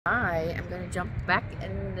I am going to jump back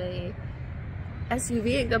in the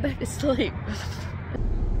SUV and go back to sleep.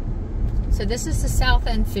 So this is the South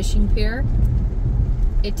End Fishing Pier.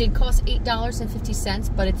 It did cost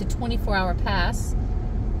 $8.50, but it's a 24-hour pass,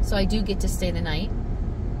 so I do get to stay the night.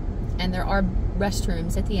 And there are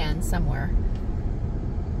restrooms at the end somewhere.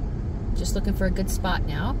 Just looking for a good spot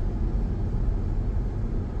now.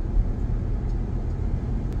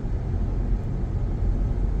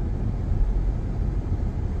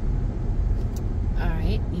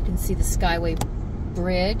 Alright, you can see the Skyway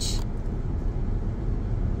Bridge.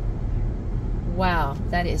 Wow,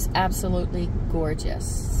 that is absolutely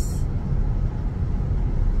gorgeous.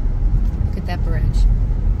 Look at that bridge.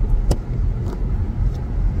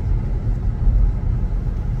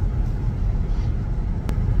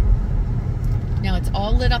 Now it's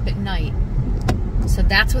all lit up at night, so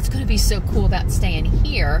that's what's going to be so cool about staying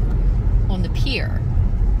here on the pier.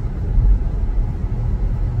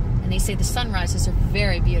 And they say the sunrises are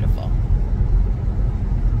very beautiful.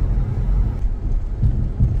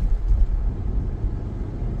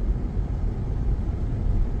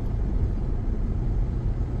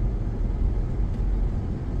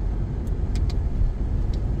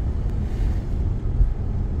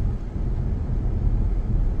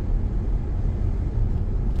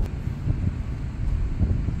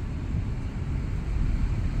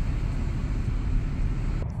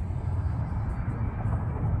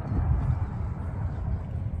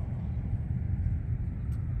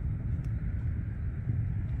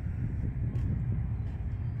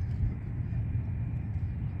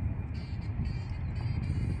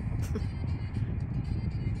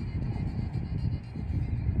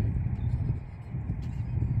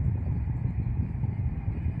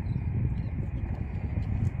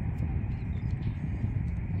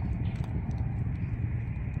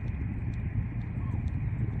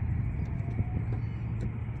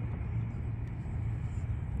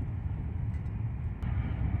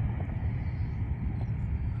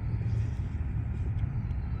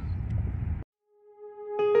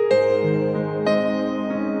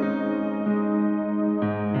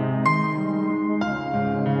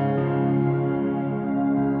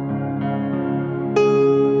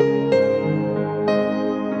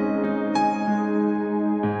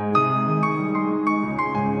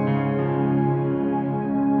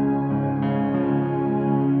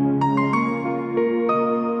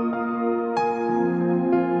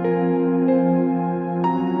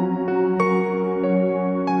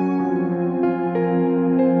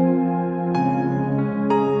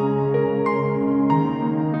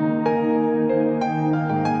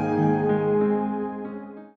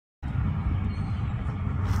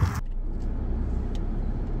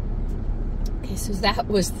 So that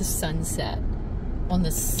was the sunset on the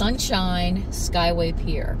Sunshine Skyway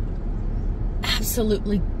Pier.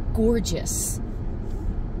 Absolutely gorgeous.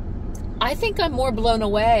 I think I'm more blown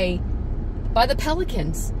away by the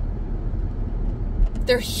pelicans.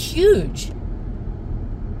 They're huge.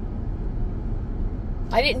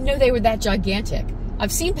 I didn't know they were that gigantic.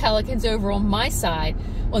 I've seen pelicans over on my side,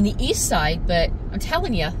 on the east side, but I'm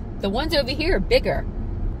telling you, the ones over here are bigger.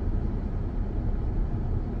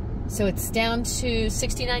 So it's down to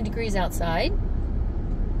 69 degrees outside.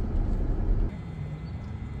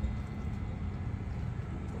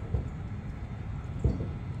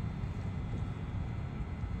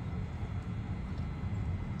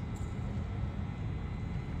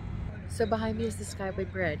 So behind me is the Skyway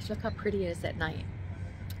Bridge. Look how pretty it is at night.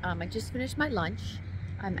 I just finished my lunch.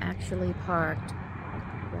 I'm actually parked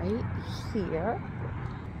right here.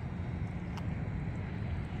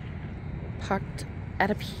 Parked at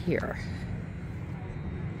a pier.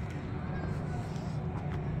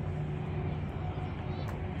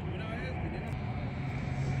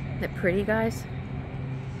 Isn't it pretty, guys?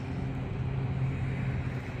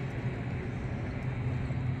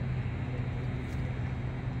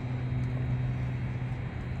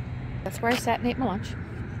 That's where I sat and ate my lunch.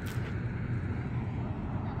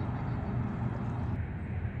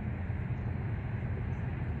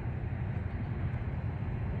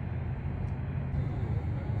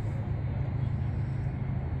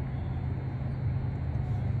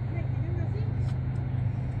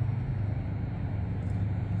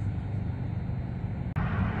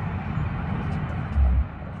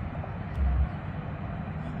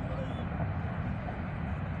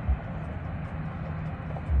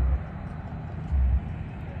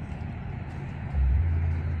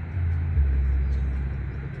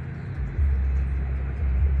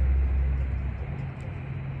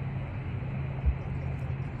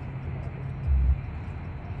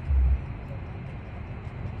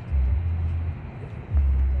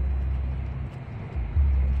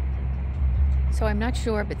 So I'm not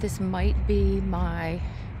sure, but this might be my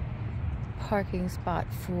parking spot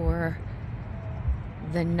for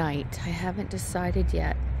the night. I haven't decided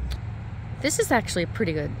yet. This is actually a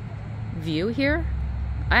pretty good view here.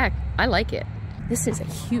 I like it. This is a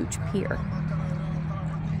huge pier.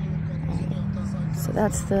 So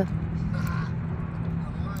that's the,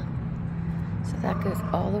 so that goes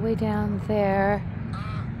all the way down there.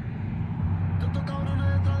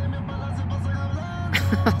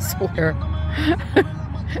 I swear.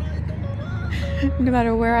 No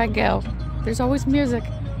matter where I go, there's always music.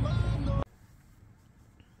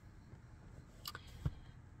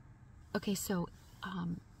 Okay, so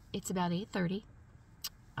it's about 8:30.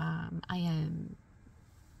 I am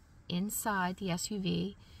inside the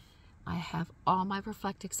SUV. I have all my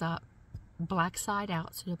reflectix up, black side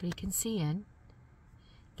out, so nobody can see in.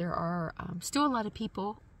 There are still a lot of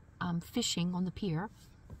people fishing on the pier.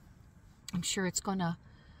 I'm sure it's gonna,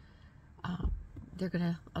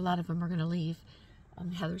 a lot of them are gonna leave.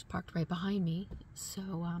 Heather's parked right behind me, so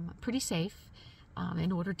pretty safe.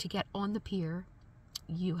 In order to get on the pier,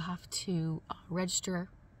 you have to register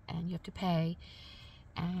and you have to pay,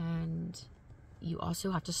 and you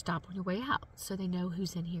also have to stop on your way out so they know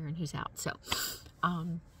who's in here and who's out. So,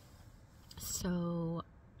 so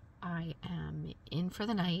I am in for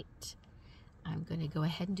the night. I'm going to go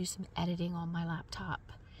ahead and do some editing on my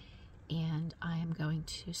laptop, and I am going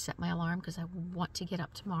to set my alarm because I want to get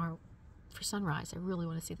up tomorrow for sunrise. I really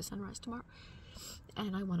want to see the sunrise tomorrow,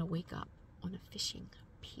 and I want to wake up on a fishing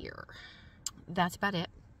pier. That's about it,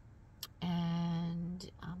 and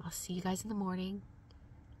I'll see you guys in the morning,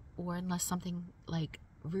 or unless something like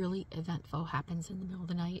really eventful happens in the middle of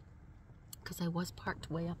the night, because I was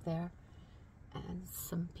parked way up there and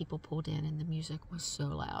some people pulled in and the music was so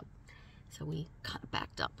loud, so we kind of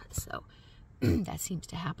backed up. So that seems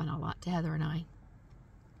to happen a lot to Heather and I.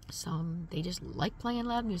 Some, they just like playing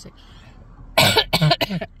loud music.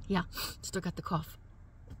 Yeah, still got the cough.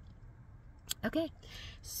 Okay,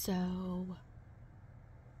 so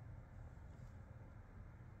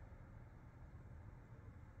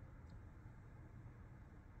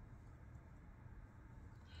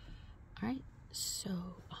all right, so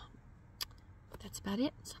that's about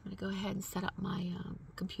it. So I'm going to go ahead and set up my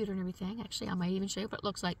computer and everything. Actually, I might even show you what it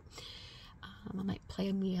looks like. I might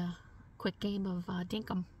play me a quick game of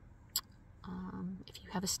Dinkum. If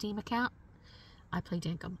you have a Steam account, I play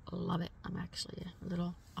Dinkum. Love it. I'm actually a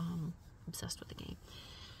little obsessed with the game.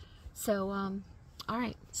 So, all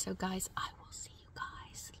right. So, guys, I will see you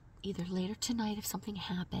guys either later tonight if something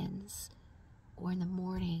happens, or in the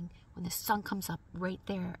morning when the sun comes up right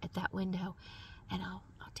there at that window, and I'll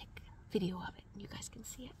take a video of it and you guys can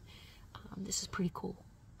see it. This is pretty cool.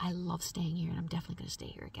 I love staying here, and I'm definitely going to stay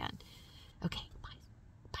here again. Okay, bye.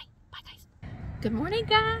 Bye, guys. Good morning,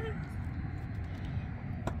 guys.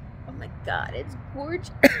 Oh my God, it's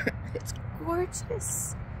gorgeous. It's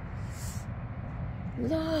gorgeous.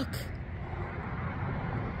 Look.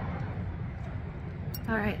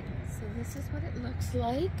 All right, so this is what it looks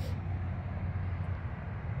like.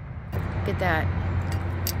 Look at that.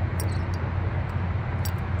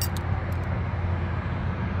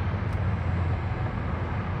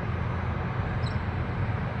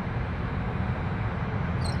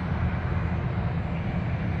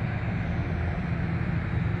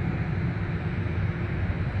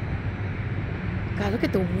 God, look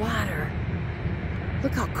at the water.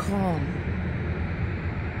 Look how calm.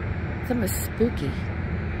 It's almost spooky.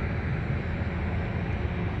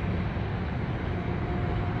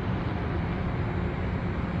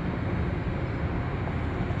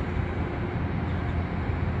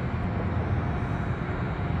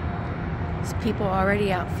 There's people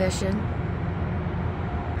already out fishing.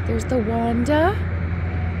 There's the WANDA.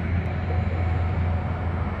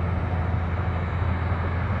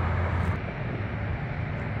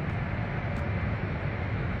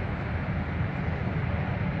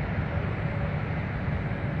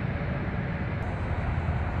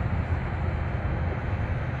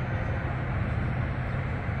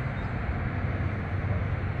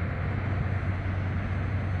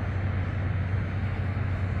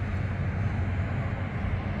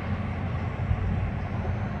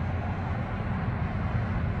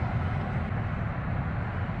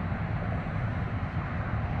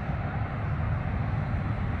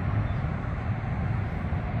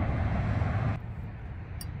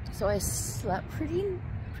 So I slept pretty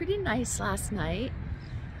nice last night.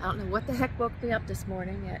 I don't know what the heck woke me up this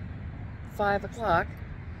morning at 5 o'clock.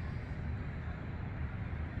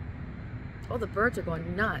 Oh, the birds are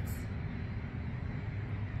going nuts.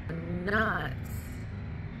 Nuts.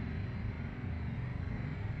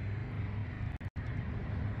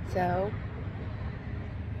 So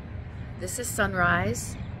This is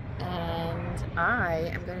sunrise, and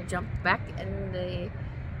I am going to jump back in the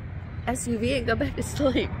SUV and go back to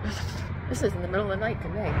sleep. This is in the middle of the night to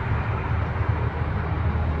me.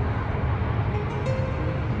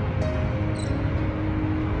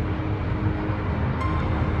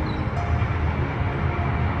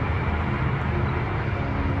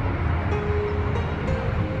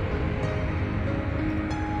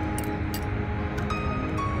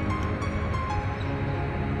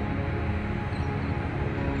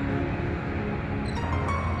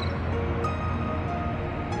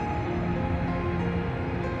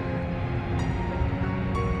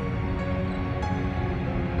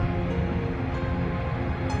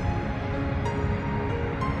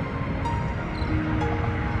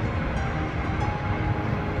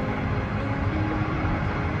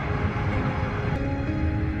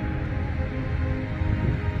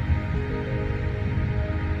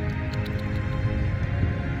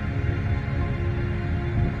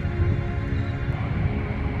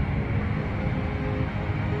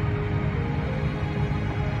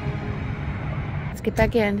 Let's get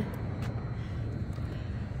back in.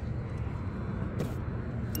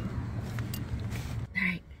 All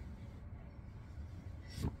right.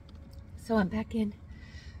 So I'm back in.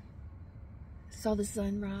 Saw the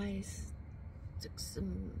sunrise. Took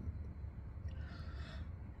some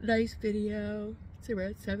nice video. It's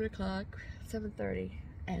around 7 o'clock, 7:30.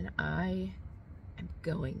 And I am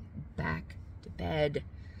going back to bed.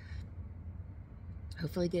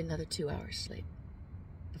 Hopefully get another 2 hours sleep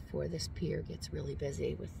before this pier gets really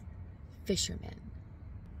busy with fishermen.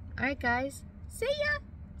 All right, guys. See ya.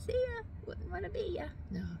 See ya. Wouldn't want to be ya.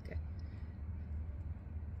 No, okay.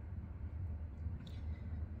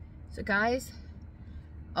 So, guys,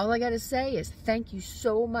 all I got to say is thank you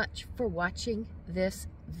so much for watching this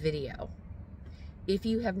video. If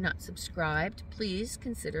you have not subscribed, please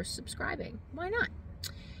consider subscribing. Why not?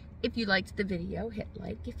 If you liked the video, hit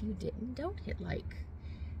like. If you didn't, don't hit like.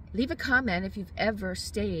 Leave a comment if you've ever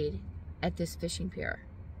stayed at this fishing pier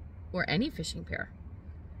or any fishing pier.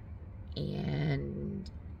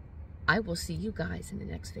 And I will see you guys in the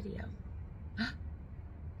next video.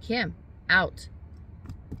 Kim, out.